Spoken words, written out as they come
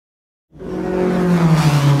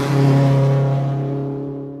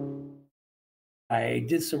I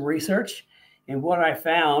did some research, and what I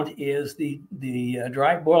found is the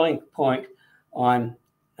dry boiling point on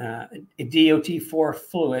a DOT4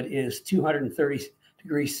 fluid is 230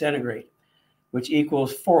 degrees centigrade, which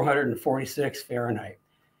equals 446 Fahrenheit.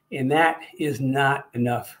 And that is not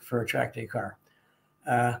enough for a track day car.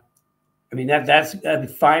 I mean, that'd be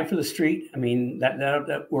fine for the street. I mean,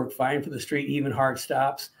 that worked fine for the street, even hard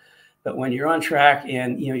stops. But when you're on track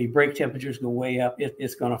and your brake temperatures go way up,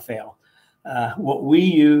 it's going to fail. What we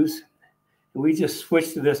use, we just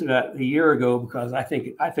switched to this about a year ago because I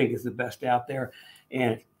think it's the best out there,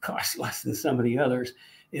 and it costs less than some of the others.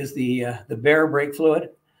 Is the Bear brake fluid.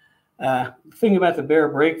 The thing about the Bear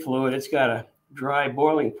brake fluid, it's got a dry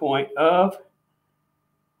boiling point of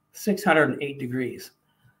 608 degrees,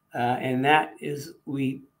 and that is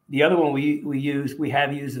the other one we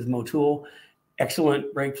have used is Motul.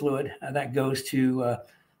 Excellent brake fluid that goes to I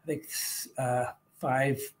think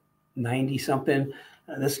 590 something.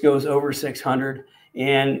 This goes over 600,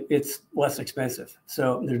 and it's less expensive.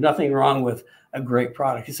 So there's nothing wrong with a great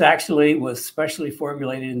product. This actually was specially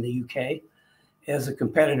formulated in the UK as a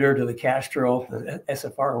competitor to the Castrol, the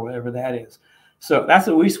SFR, or whatever that is. So that's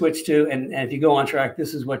what we switched to. And if you go on track,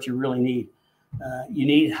 this is what you really need. You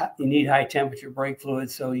need high temperature brake fluid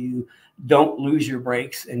so you don't lose your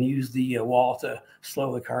brakes and use the wall to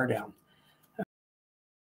slow the car down.